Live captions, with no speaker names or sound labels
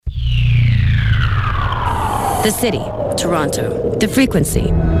The city, Toronto. The frequency,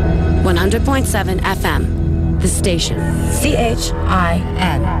 100.7 FM. The station, CHIN.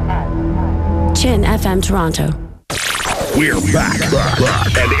 Chin FM Toronto. We're back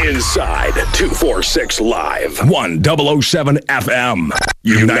and inside 246 Live, 1007 FM.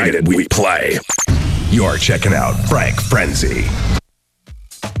 United we play. You're checking out Frank Frenzy.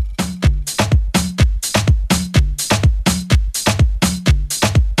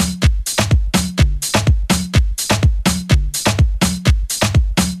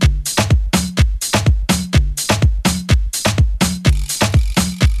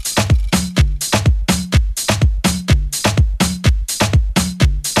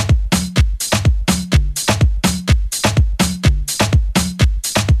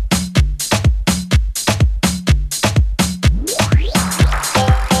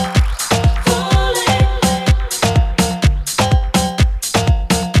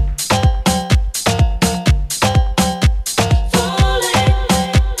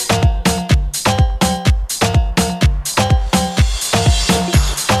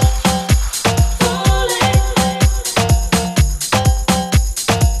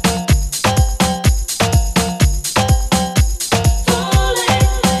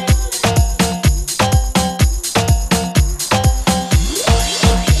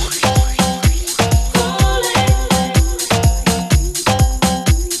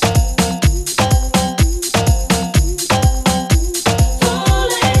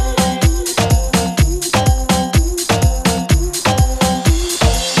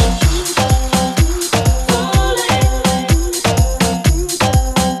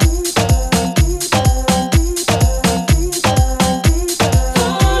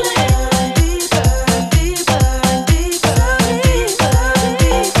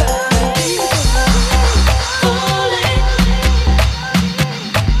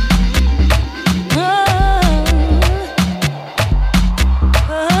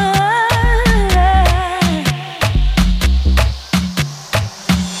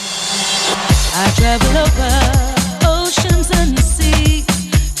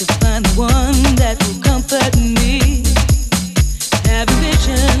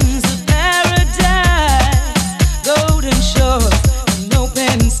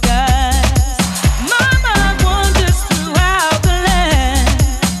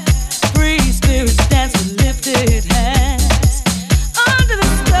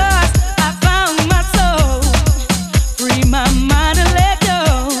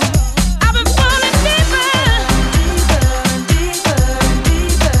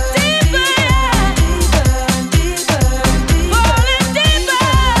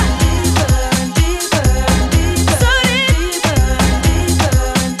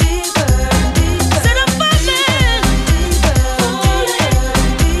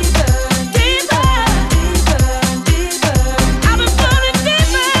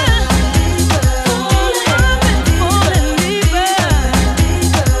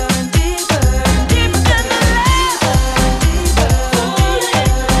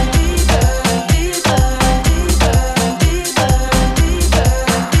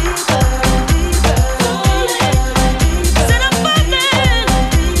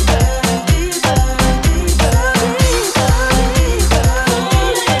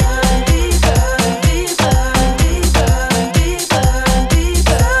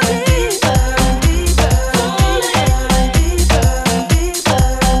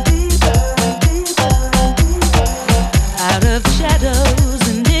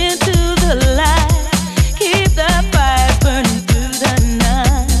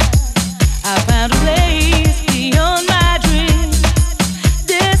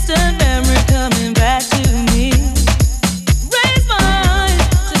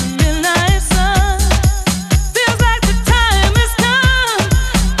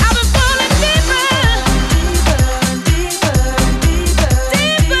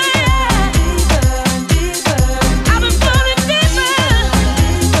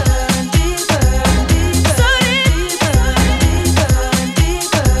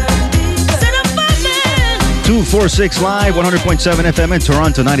 Live, 100.7 FM in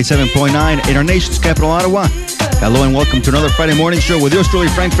Toronto, 97.9 in our nation's capital, Ottawa. Hello and welcome to another Friday morning show with yours truly,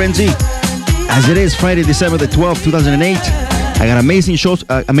 Frank Frenzy. As it is Friday, December the 12th, 2008. I got amazing shows,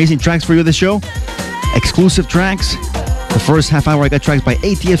 amazing tracks for you this show. Exclusive tracks. The first half hour, I got tracks by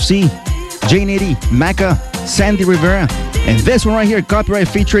ATFC, J80, Macca, Sandy Rivera, and this one right here, copyright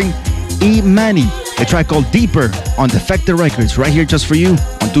featuring E. Manny. A track called Deeper on Defected Records, right here just for you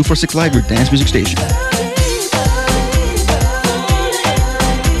on 246 Live, your dance music station.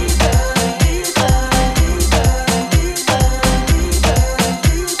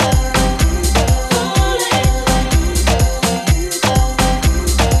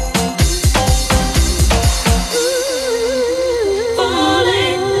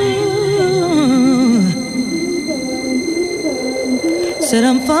 said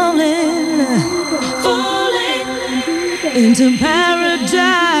I'm falling into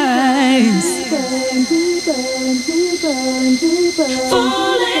paradise.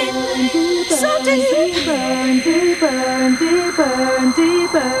 Falling so deep.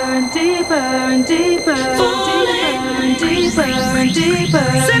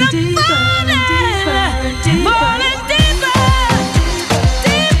 Said I'm falling deeper.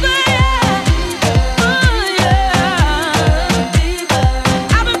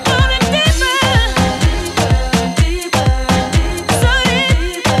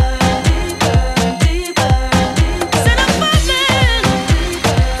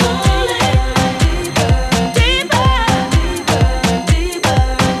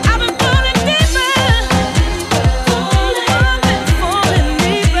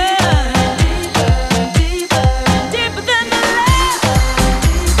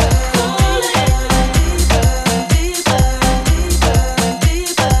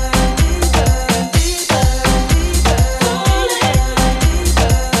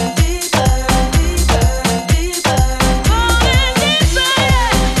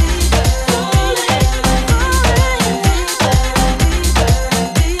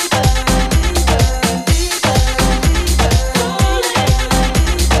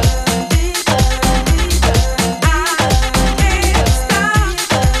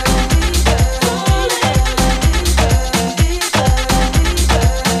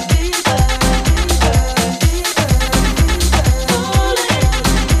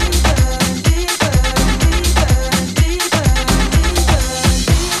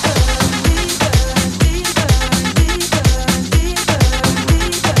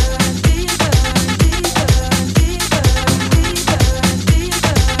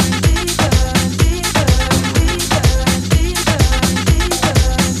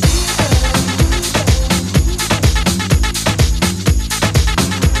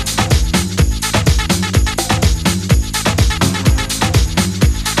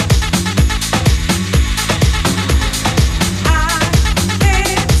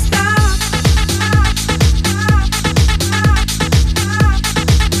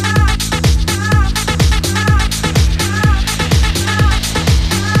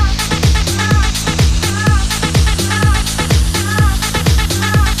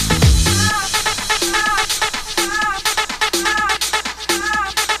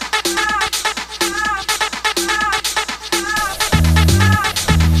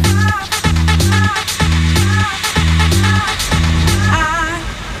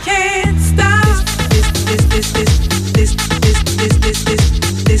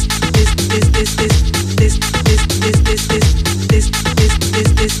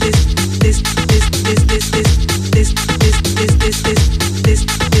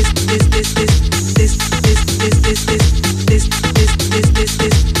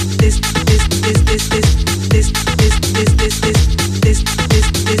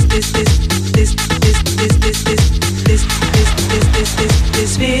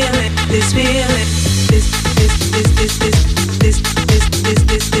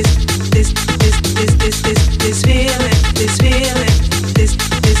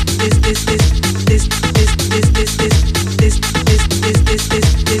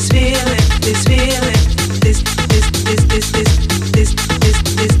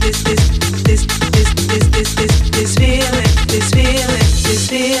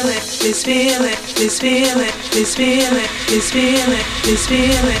 This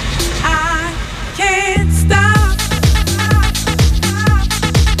feeling, I can't stop.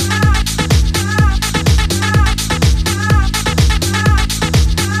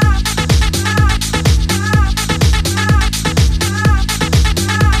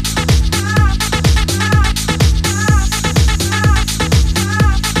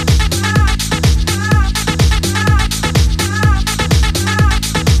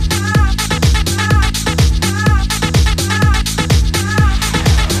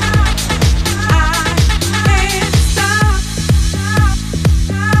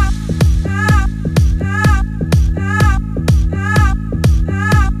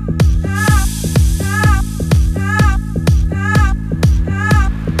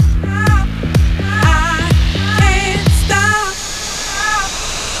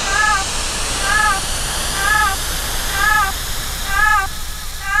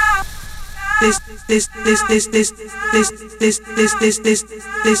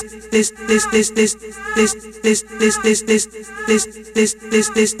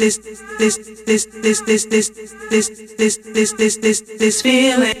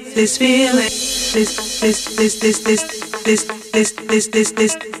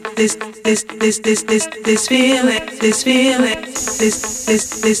 This feeling, this feeling, this feeling.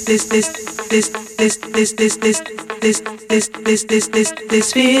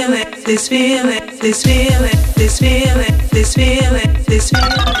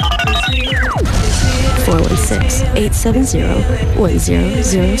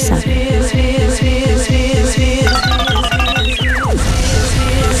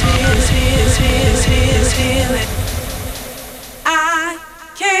 I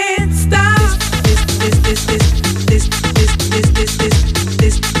can't stop.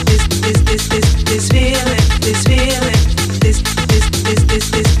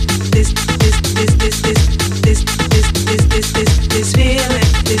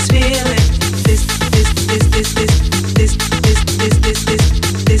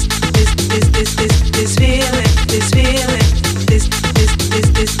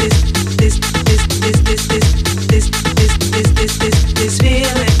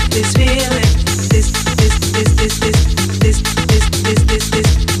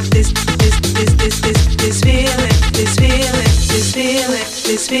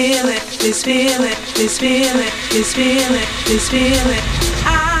 This feeling, this feeling, this feeling,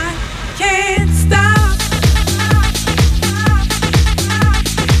 I can't stop.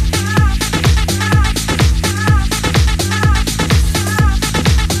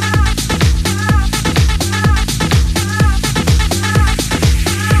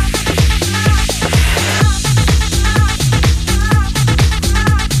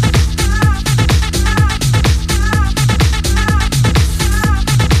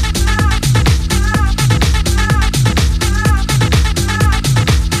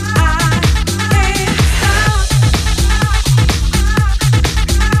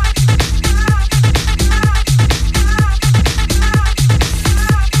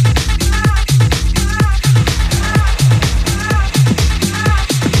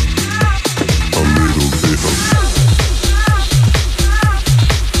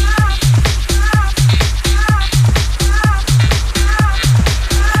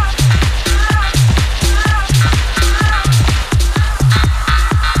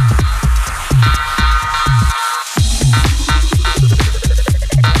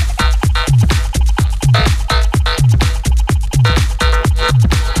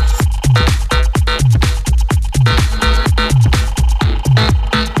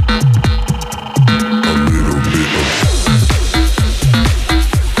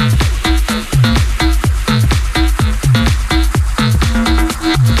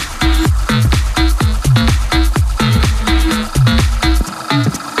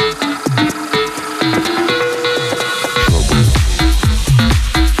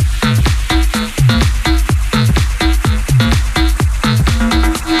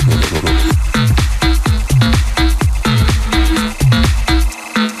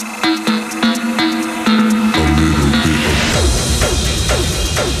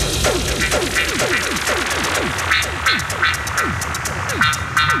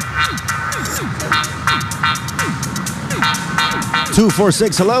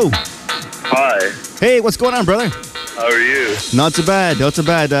 Six, hello. Hi. Hey, what's going on, brother? How are you? Not too bad, not too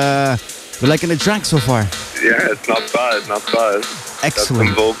bad. We're liking the track so far. Yeah, it's not bad, not bad.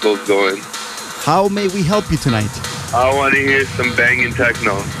 Excellent. Got some vocals going. How may we help you tonight? I want to hear some banging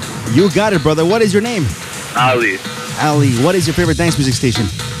techno. You got it, brother. What is your name? Ali. Ali, what is your favorite dance music station?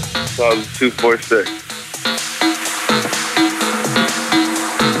 Called 246.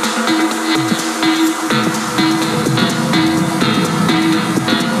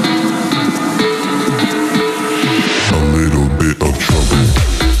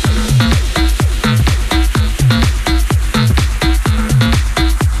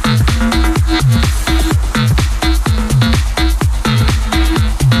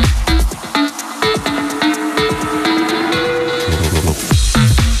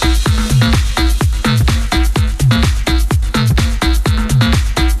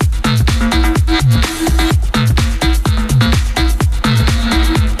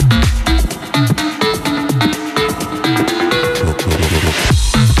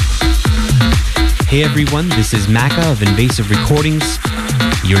 Hey everyone, this is Maka of Invasive Recordings.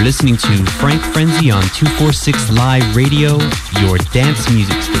 You're listening to Frank Frenzy on 246 Live Radio, your dance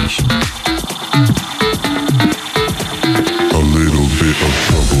music station. A little bit of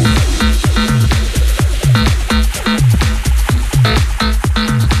trouble.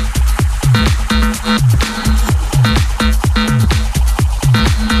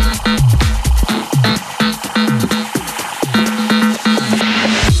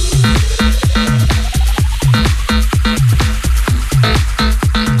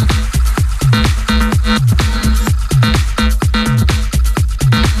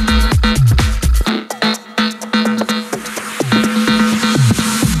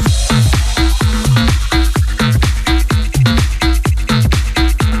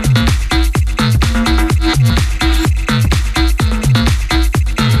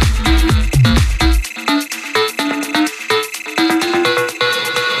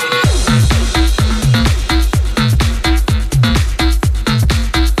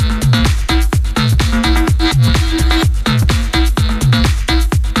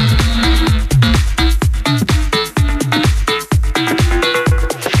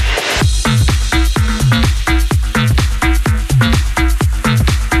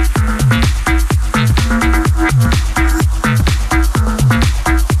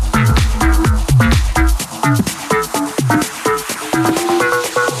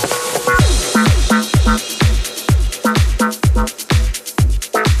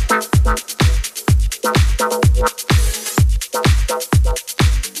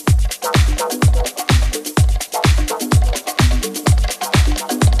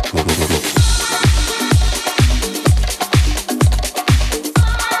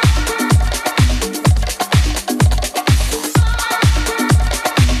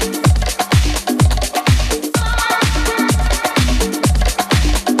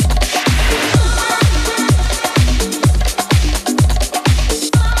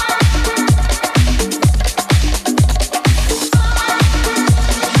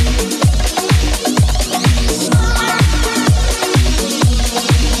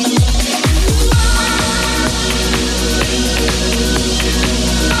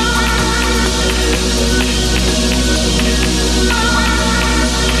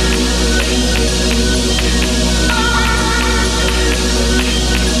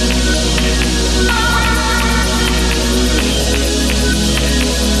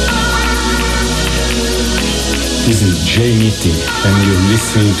 This is Jay Mitty, and you're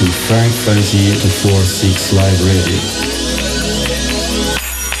listening to Frank Frenzy 246 Live Radio.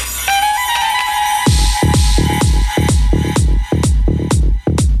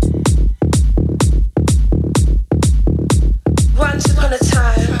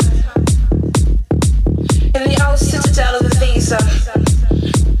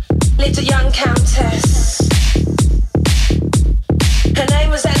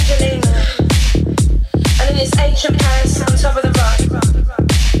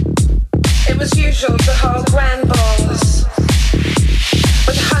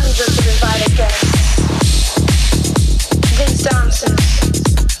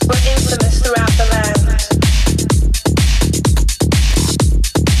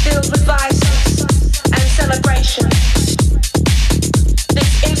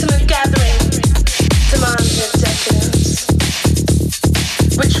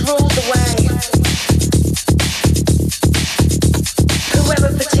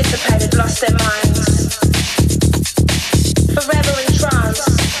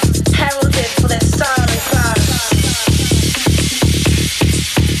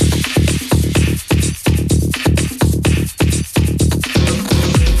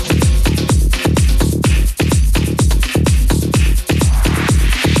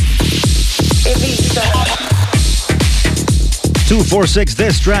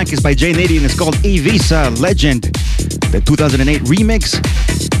 This track is by Jay Nitty and it's called Evisa Legend, the 2008 remix.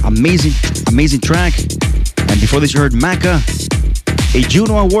 Amazing track. And before this, you heard Macca, a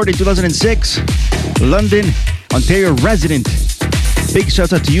Juno Award in 2006, London, Ontario resident. Big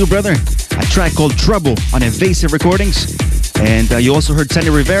shout out to you, brother. A track called Trouble on Evasive Recordings. And you also heard Sandy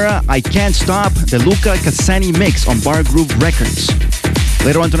Rivera, I Can't Stop, the Luca Cassani mix on Bar Groove Records.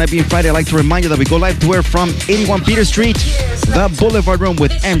 Later on tonight, being Friday, I'd like to remind you that we go live to air from 81 Peter Street, the Boulevard Room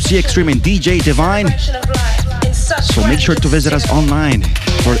with MC Extreme and DJ Divine. So make sure to visit us online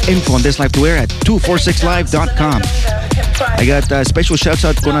for info on this live to air at 246live.com. I got special shouts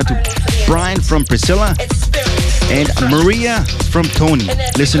out going out to Brian from Priscilla and Maria from Tony,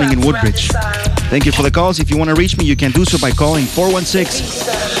 listening in Woodbridge. Thank you for the calls. If you want to reach me, you can do so by calling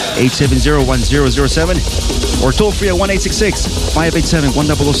 416-870-1007 or toll free at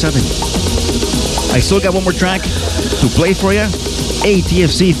 1-866-587-1007. I still got one more track to play for you.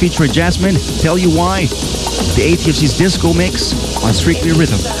 ATFC featuring Jasmine. Tell you why. The ATFC's disco mix on Strictly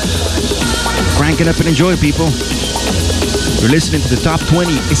Rhythm. Crank it up and enjoy, people. You're listening to the Top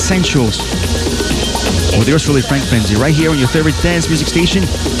 20 Essentials with yours truly, Frank Frenzy, right here on your favorite dance music station.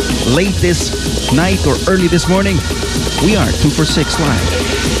 Late this night or early this morning, we are 246 Live.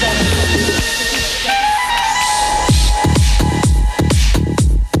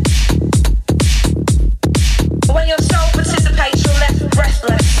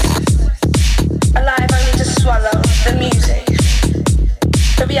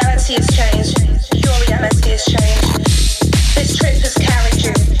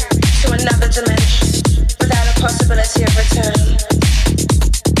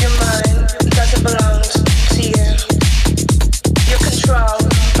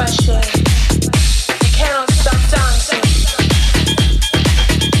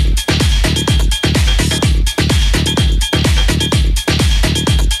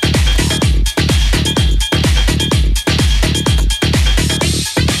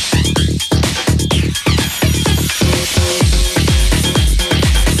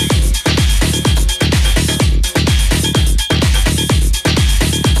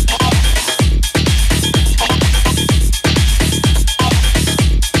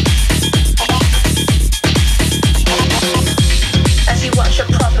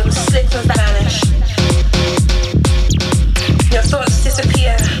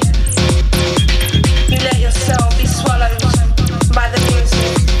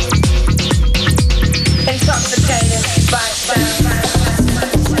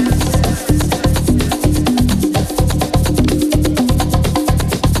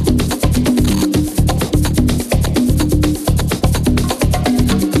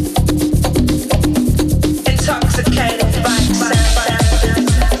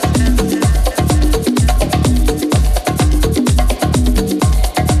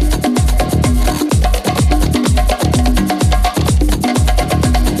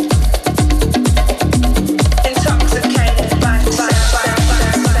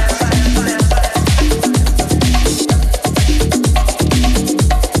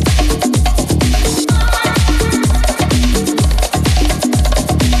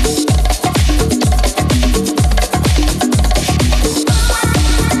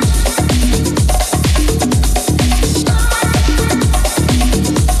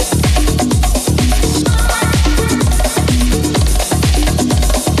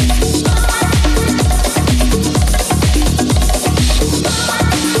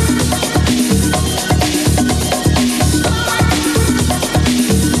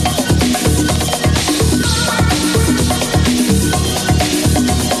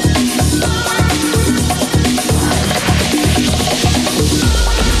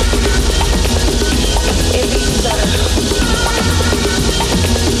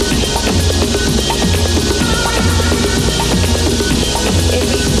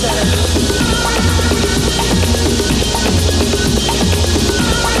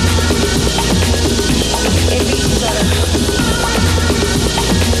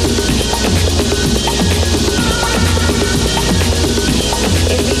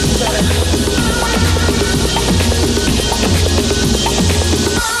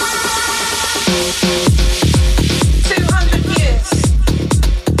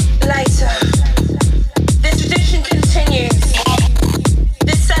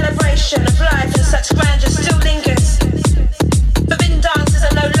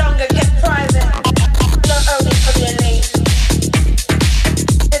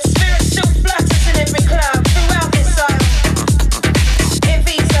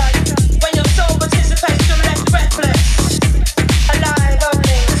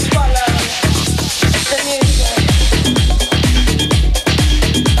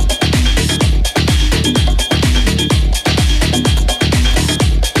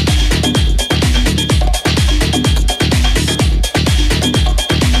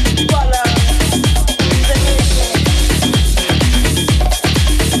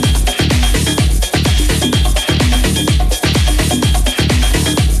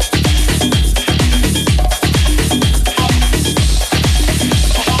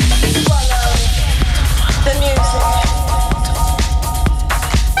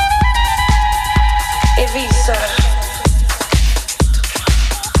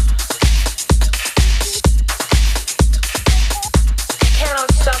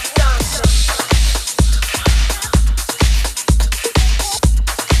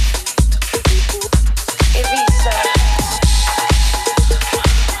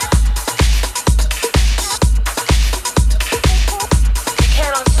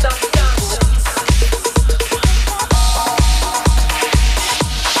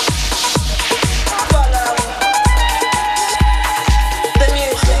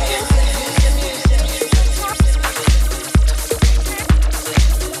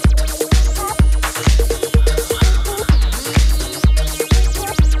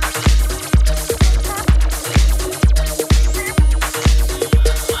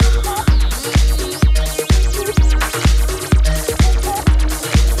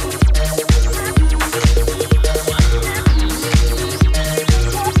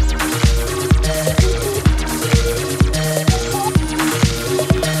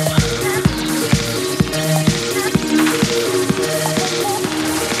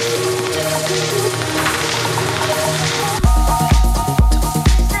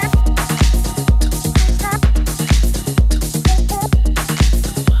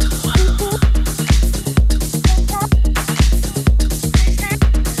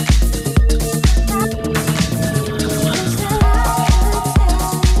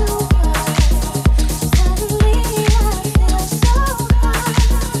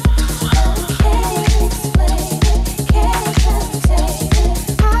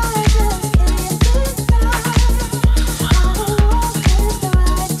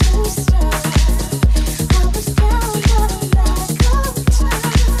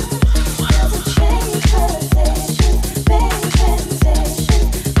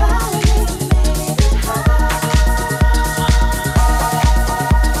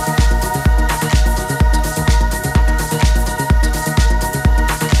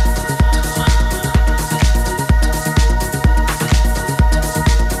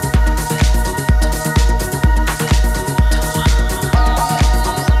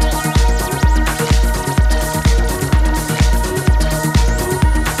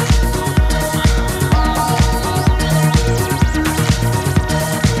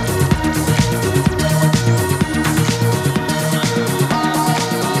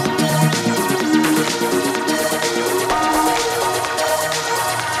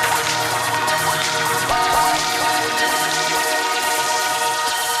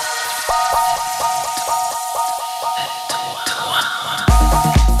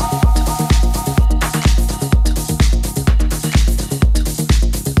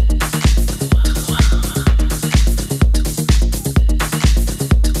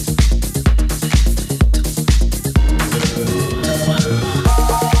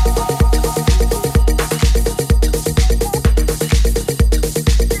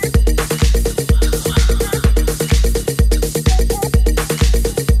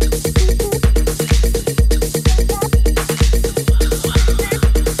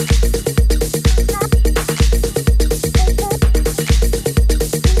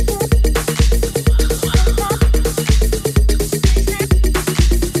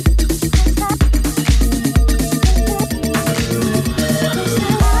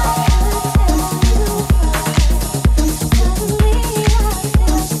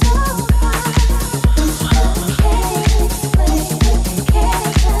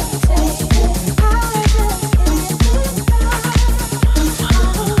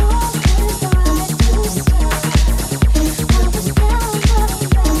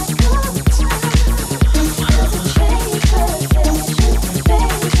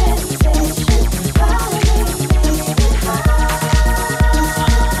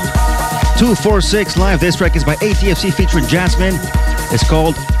 246 Live. This track is by ATFC featuring Jasmine. It's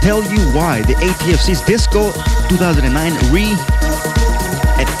called Tell You Why, the ATFC's Disco 2009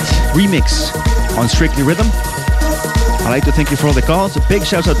 remix on Strictly Rhythm. I'd like to thank you for all the calls. A big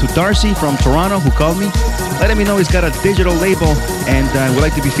shout out to Darcy from Toronto who called me, letting me know he's got a digital label and would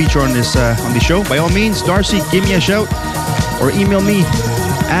like to be featured on this on the show. By all means, Darcy, give me a shout or email me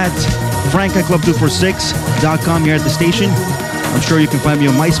at frankaclub246.com here at the station. I'm sure you can find me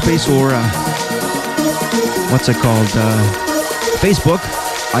on MySpace or what's it called? Facebook.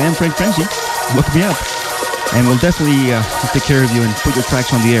 I am Frank Frenzy. Look me up. And we'll definitely take care of you and put your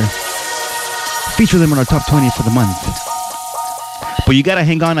tracks on the air. Feature them on our top 20 for the month. But you gotta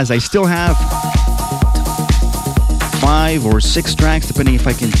hang on as I still have 5 or 6 tracks, depending if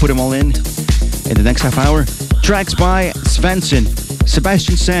I can put them all in the next half hour. Tracks by Svensson,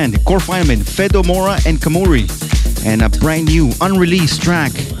 Sebastian Sand, Core Feynman, Fedo Mora, and Kamuri. And a brand new unreleased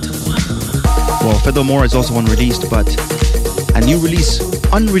track. Well, Fedo Mora is also unreleased, but a new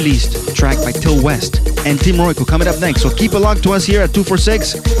unreleased track by Till West and Tim Royko coming up next. So keep it locked to us here at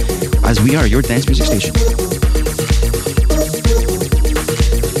 246 as we are your dance music station.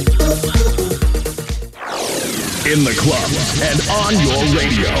 In the club and on your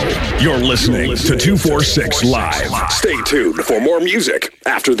radio, you're listening to 246 Live. Stay tuned for more music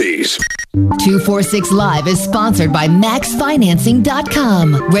after these. 246 Live is sponsored by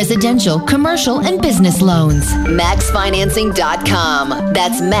MaxFinancing.com. Residential, commercial, and business loans. MaxFinancing.com.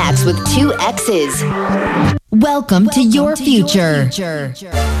 That's Max with 2 X's. Welcome to your future.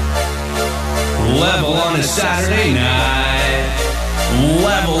 Level on a Saturday night.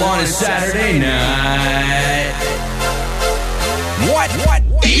 Level on a Saturday night. What?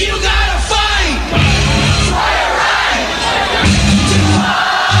 You gotta fight!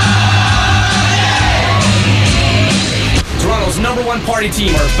 Toronto's #1 party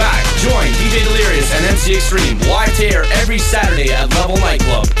team are back. Join DJ Delirious and MC Extreme live to air every Saturday at Level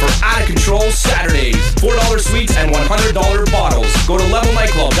Nightclub for Out of Control Saturdays. $4 suites and $100 bottles. Go to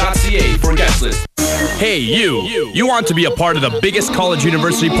levelnightclub.ca for guest list. Hey, you want to be a part of the biggest college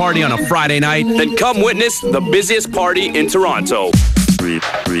university party on a Friday night? Then come witness the busiest party in Toronto.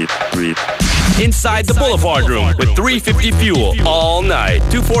 Inside the Boulevard Room with 350 Fuel all night.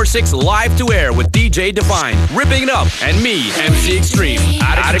 246 live to air with DJ Divine, ripping it up, and me, MC Extreme.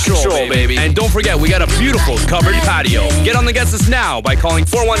 Out of control, baby. And don't forget, we got a beautiful covered patio. Get on the guest list now by calling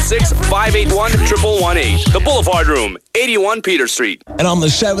 416-581-1118. The Boulevard Room, 81 Peter Street. And on the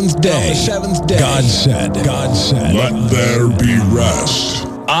seventh day, God said, let there be rest.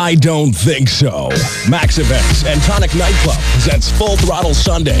 I don't think so. Max Events and Tonic Nightclub presents Full Throttle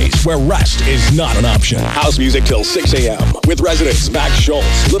Sundays, where rest is not an option. House music till 6 a.m. with residents Max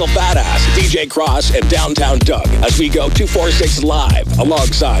Schultz, Little Badass, DJ Cross, and Downtown Doug as we go 246 Live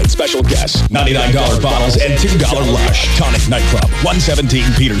alongside special guests, $99 bottles and $2 Lush. Tonic Nightclub,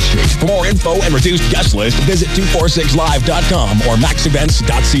 117 Peter Street. For more info and reduced guest list, visit 246live.com or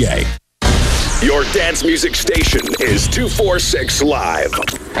maxevents.ca. Your dance music station is 246 Live.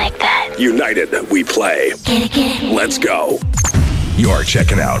 Like that. United, we play. Get it. Let's go. You're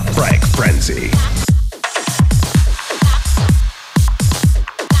checking out Frank Frenzy.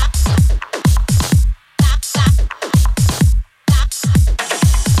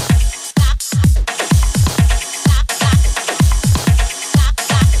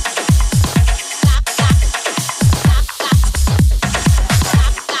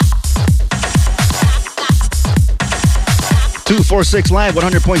 246 Live,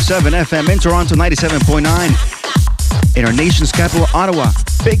 100.7 FM in Toronto, 97.9 in our nation's capital, Ottawa.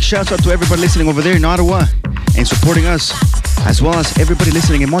 Big shouts out to everybody listening over there in Ottawa and supporting us, as well as everybody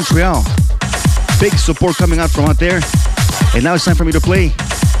listening in Montreal. Big support coming out from out there. And now it's time for me to play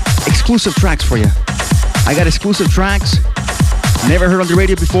exclusive tracks for you. I got exclusive tracks never heard on the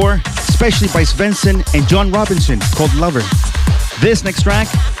radio before, especially by Svensson and John Robinson, called Lover. This next track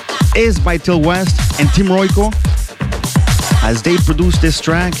is by Till West and Tim Royko, as they produce this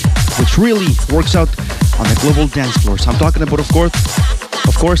track, which really works out on the global dance floors. I'm talking about, of course,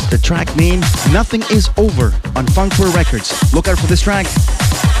 the track name Nothing Is Over on Funktour Records. Look out for this track,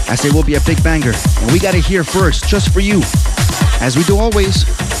 as it will be a big banger. And we got it here first, just for you. As we do always,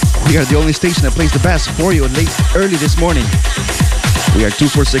 we are the only station that plays the best for you early this morning. We are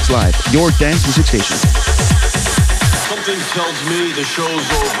 246 Live, your dance music station. Something tells me the show's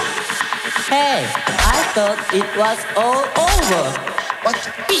over. Hey, I thought it was all over. What?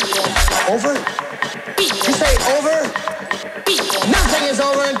 Over? You say over? Nothing is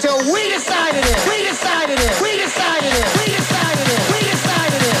over until we decided it. We decided it. We decided it. We decided it. We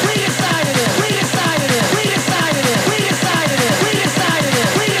decided it. We decided it. We decided it. We decided it. We decided it. We decided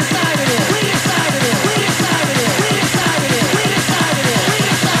it. We decided it. We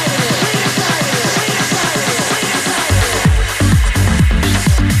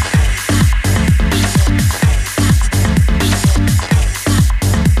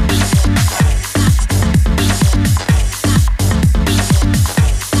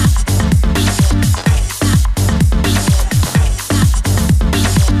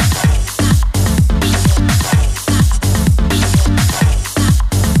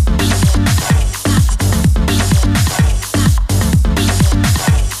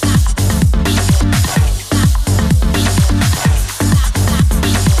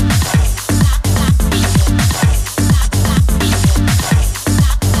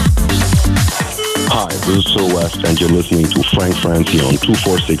This is Sir West, and you're listening to Frank Francie on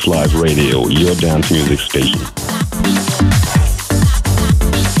 246 Live Radio, your dance music station.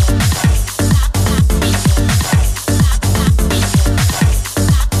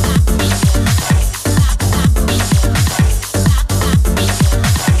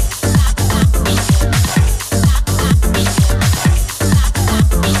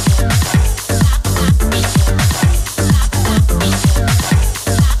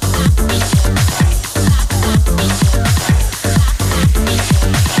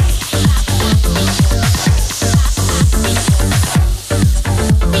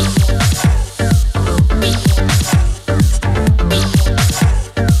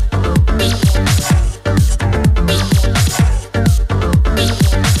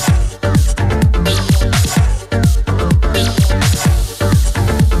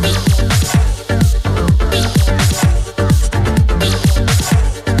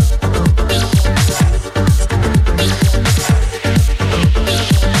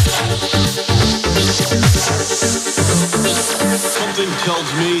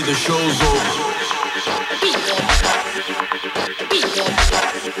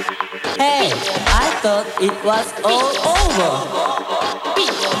 It was all over.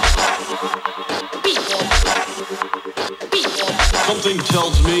 Something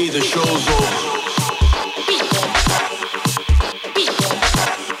tells me the show's over.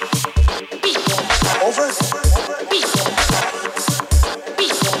 Over?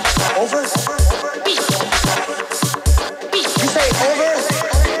 Over? You say over?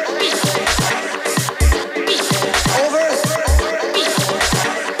 Over?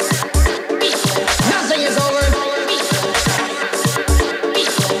 Nothing is over.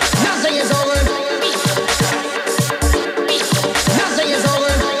 Nothing is over. Nothing is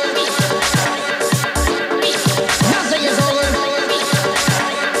over.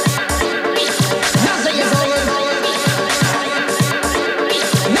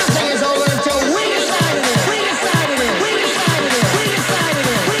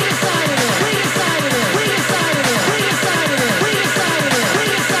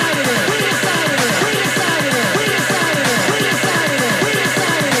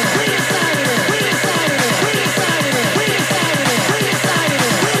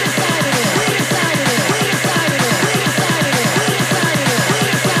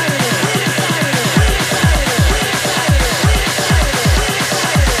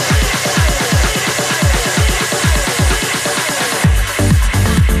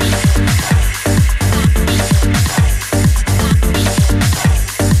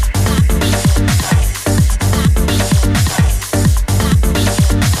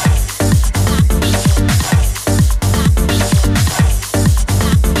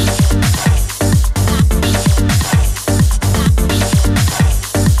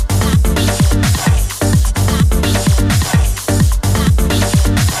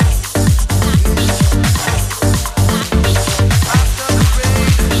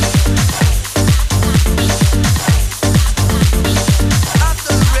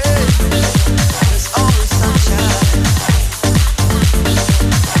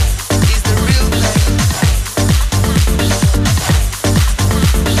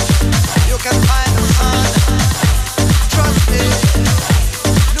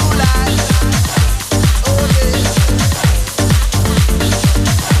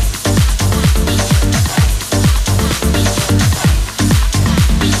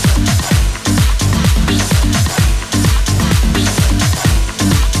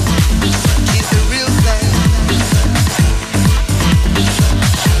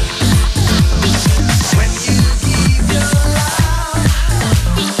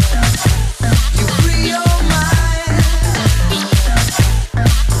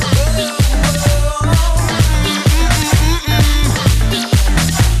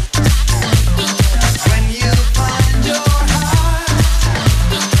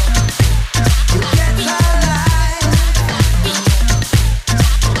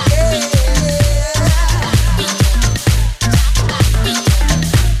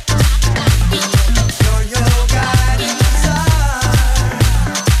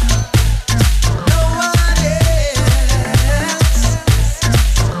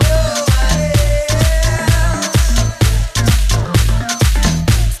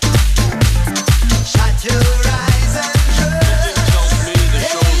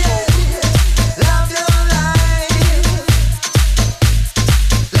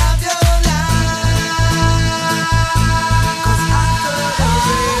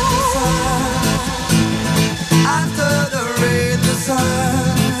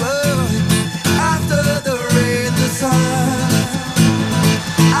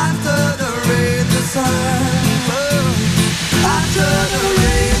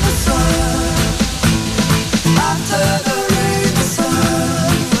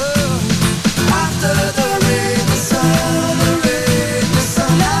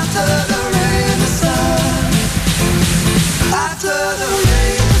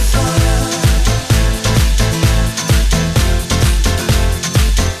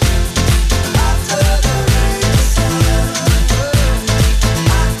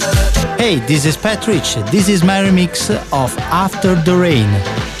 Hey, this is Patrick. This is my remix of After the Rain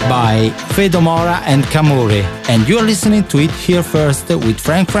by Fedomora and Kamori. And you're listening to it here first with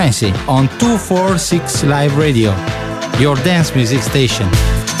Frank Francie on 246 Live Radio, your dance music station.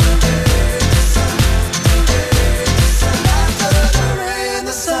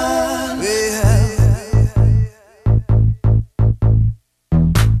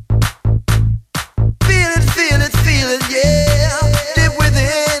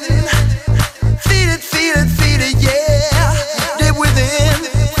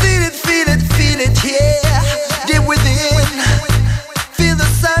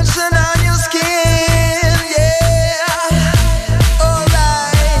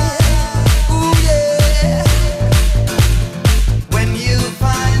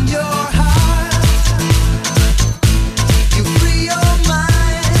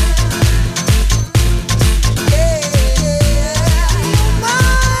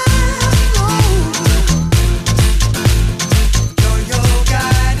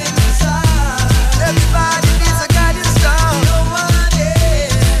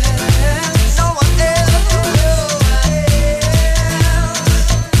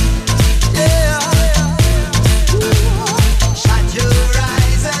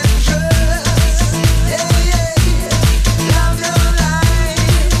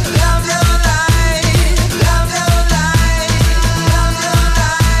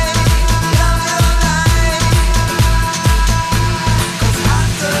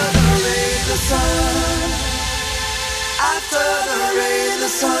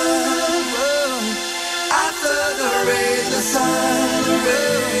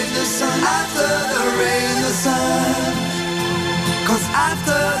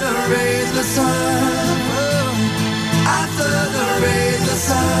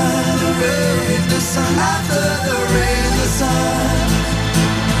 After the rain,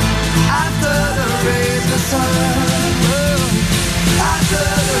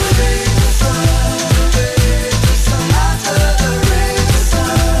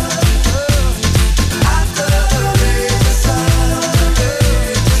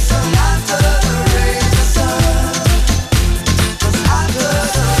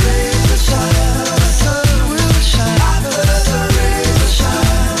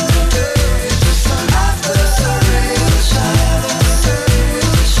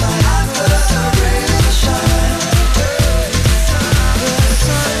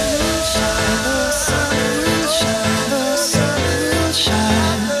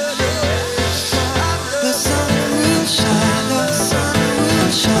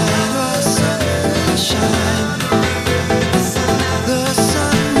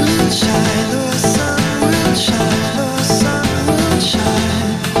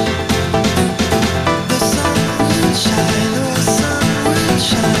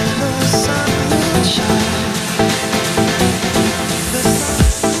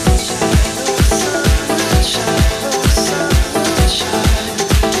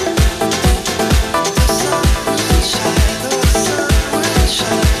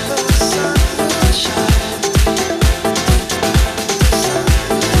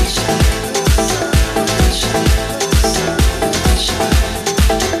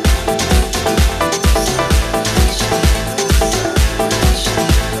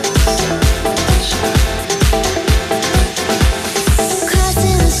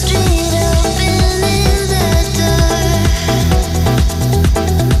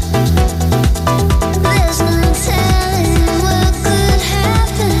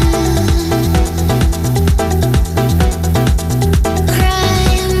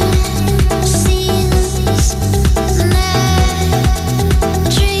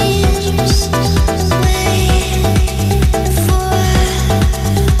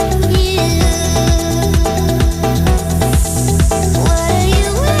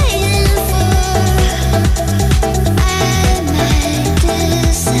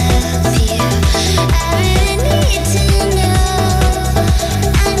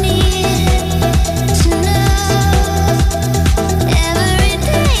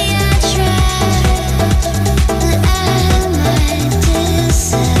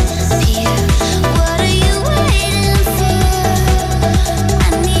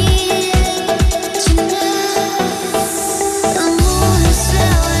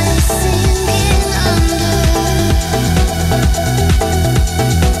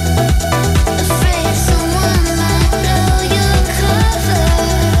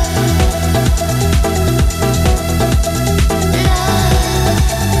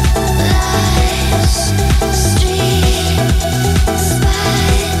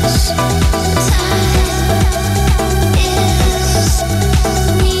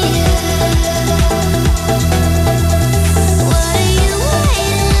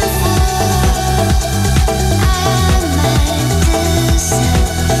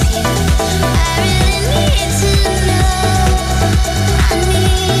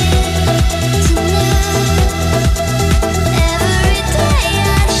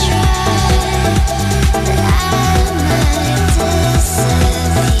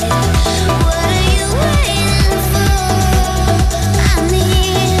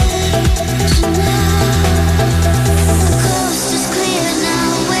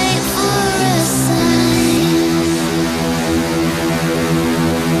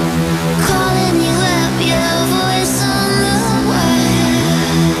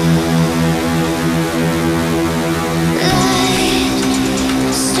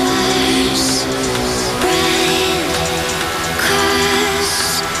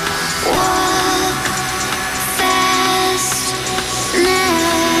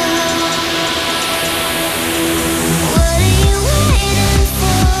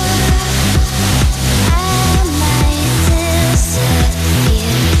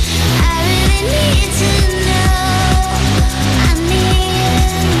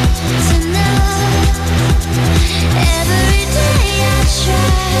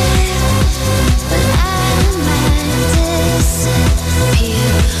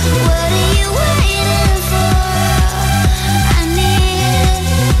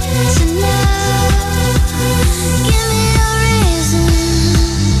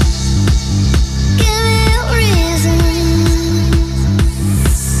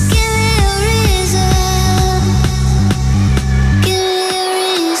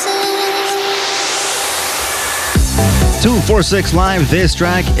 246 Live. This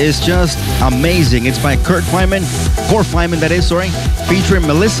track is just amazing. It's by Cor Feynman, that is, featuring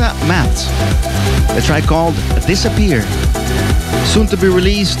Melissa Matt. The track called Disappear. Soon to be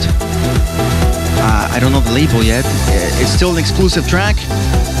released. I don't know the label yet. It's still an exclusive track.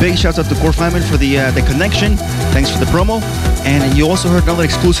 Big shout out to Cor Feynman for the connection. Thanks for the promo. And you also heard another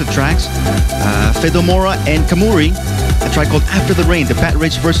exclusive tracks. Fedomora and Kamuri. A track called After the Rain, the Pat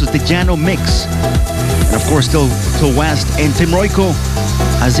Rich versus Dejano mix. And of course, still West and Tim Royko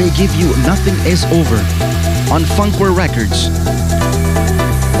as they give you Nothing Is Over on Funkware Records.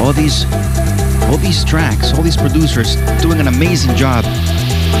 All these tracks, all these producers doing an amazing job.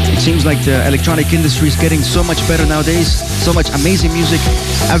 It seems like the electronic industry is getting so much better nowadays. So much amazing music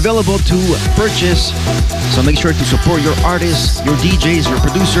available to purchase. So make sure to support your artists, your DJs, your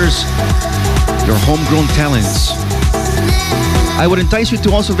producers, your homegrown talents. I would entice you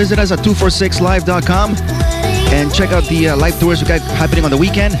to also visit us at 246live.com and check out the live tours we got happening on the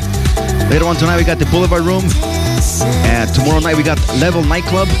weekend. Later on tonight, we got the Boulevard Room. And tomorrow night, we got Level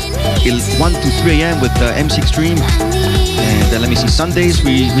Nightclub, 1 to 3 a.m. with MC Extreme. And let me see, Sundays,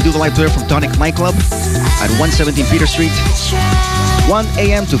 we do the live tour from Tonic Nightclub at 117 Peter Street, 1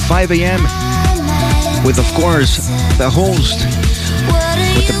 a.m. to 5 a.m. with, of course, the host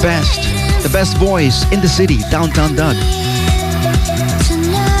with the best voice in the city, Downtown Doug.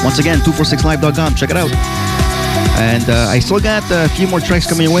 Once again, 246live.com, check it out. And I still got a few more tracks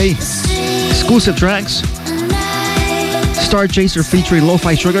coming your way. Exclusive tracks. Star Chaser featuring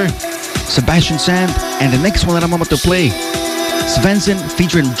Lo-Fi Sugar, Sebastian Sand, and the next one that I'm about to play, Svensson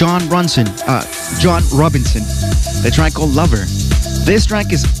featuring John Robinson. The track called Lover. This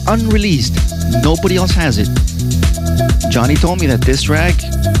track is unreleased. Nobody else has it. Johnny told me that this track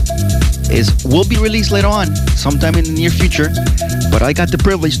will be released later on, sometime in the near future. But I got the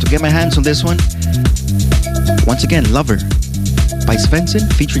privilege to get my hands on this one. Once again, Lover by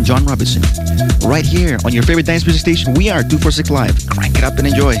Svensson featuring John Robinson. Right here on your favorite dance music station. We are 246 Live. Crank it up and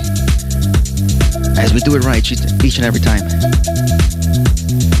enjoy. As we do it right each and every time.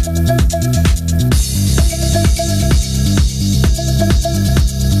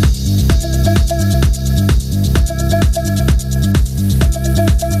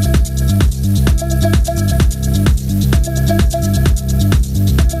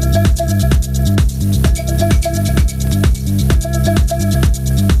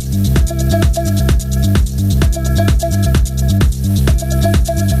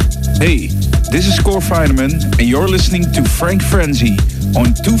 Hey, this is Cor Feynman, and you're listening to Frank Frenzy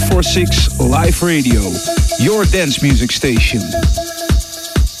on 246 Live Radio, your dance music station.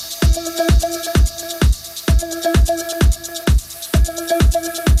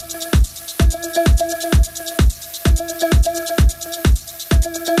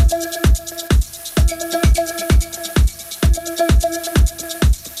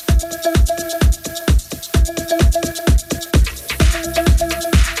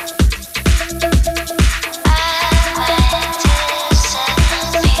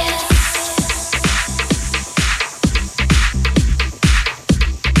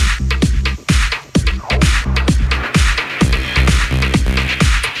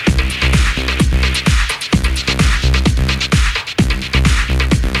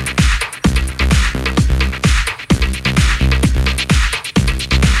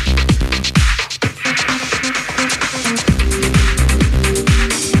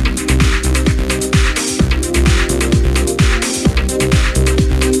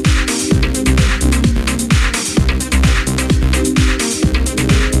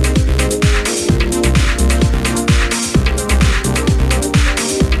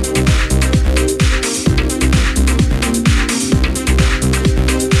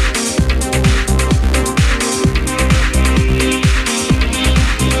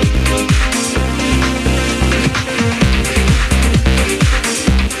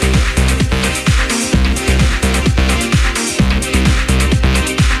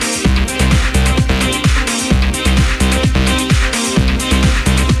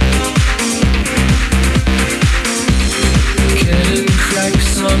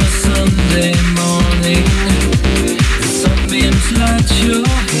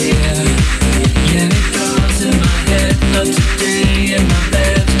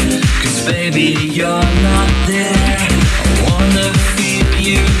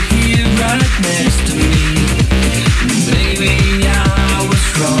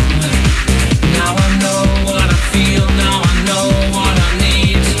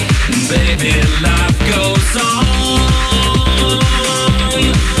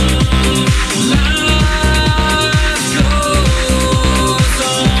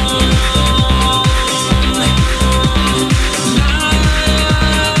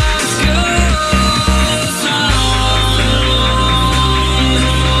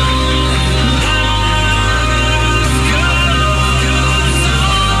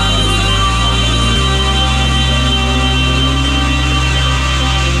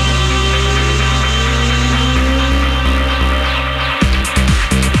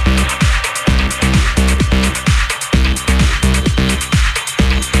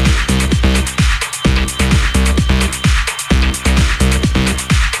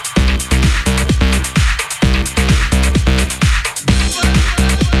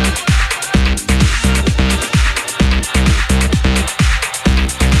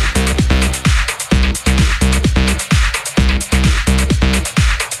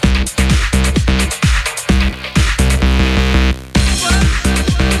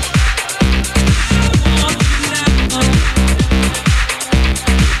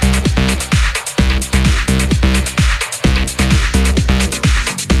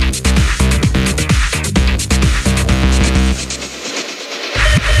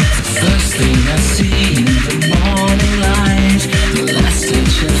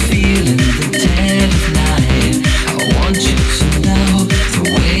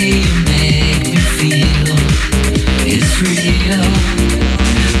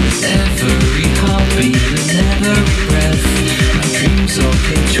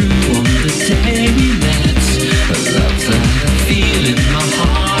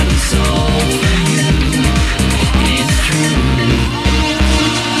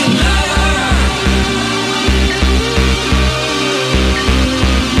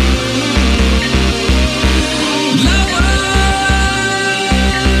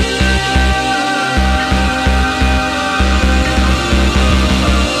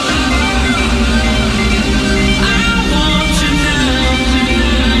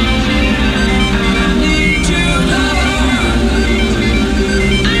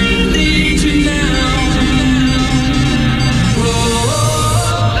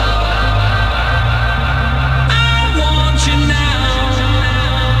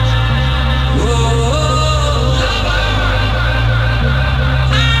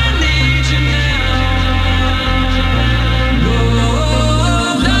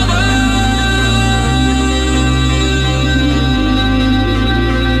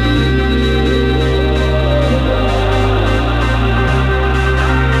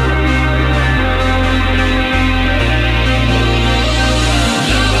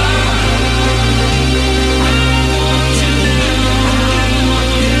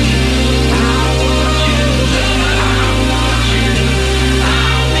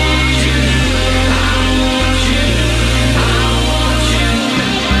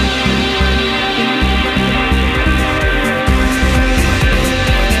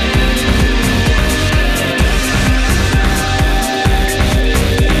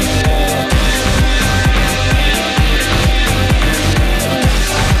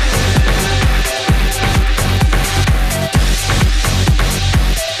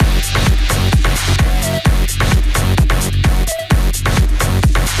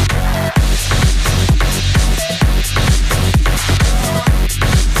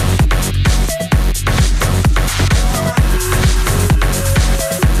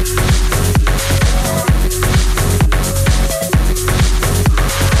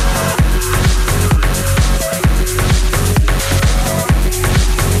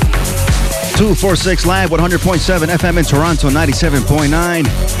 246 Live, 100.7 FM in Toronto, 97.9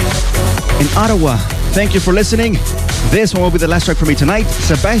 in Ottawa. Thank you for listening. This one will be the last track for me tonight.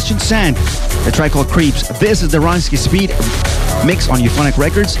 Sebastian Sand, a track called Creeps. This is the Ronsky Speed mix on Euphonic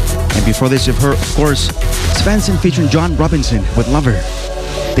Records. And before this, you've heard, of course, Svensson featuring John Robinson with Lover,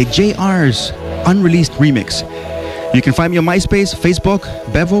 the JR's unreleased remix. You can find me on MySpace, Facebook,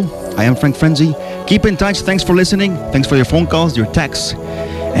 Bevo. I am Frank Frenzy. Keep in touch. Thanks for listening. Thanks for your phone calls, your texts.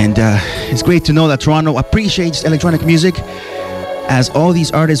 And it's great to know that Toronto appreciates electronic music, as all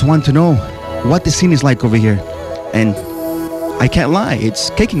these artists want to know what the scene is like over here. And I can't lie, it's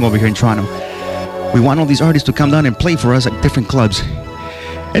kicking over here in Toronto. We want all these artists to come down and play for us at different clubs.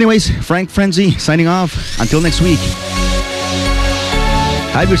 Anyways, Frank Frenzy signing off. Until next week.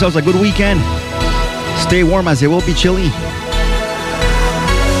 Have yourselves a good weekend. Stay warm, as it will be chilly.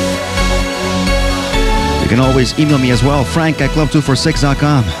 You can always email me as well,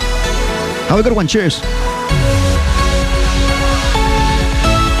 frank@club246.com. Have a good one. Cheers.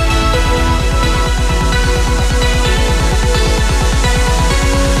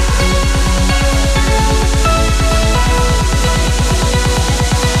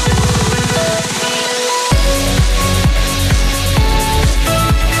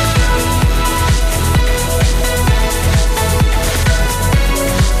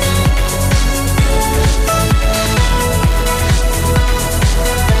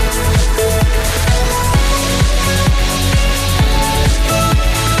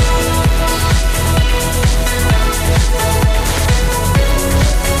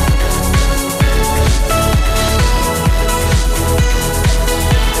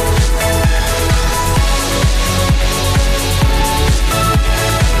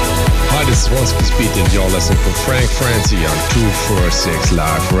 You're listening to Frank Frenzy on 246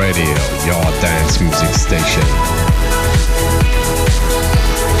 Live Radio, your dance music station.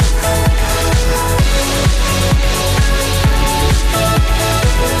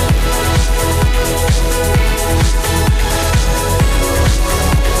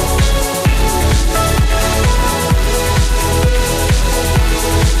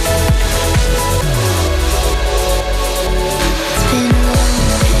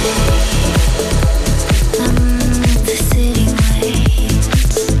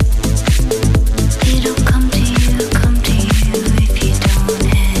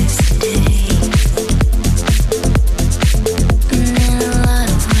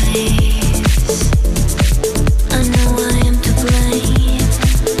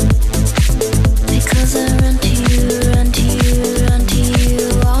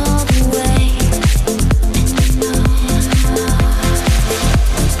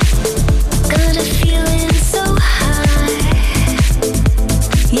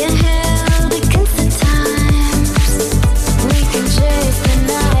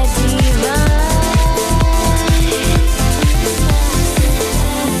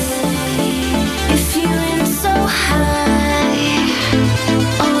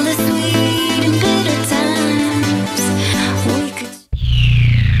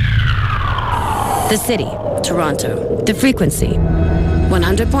 The city, Toronto. The frequency,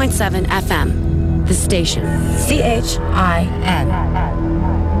 100.7 FM. The station, CHIN.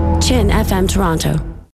 Chin FM Toronto.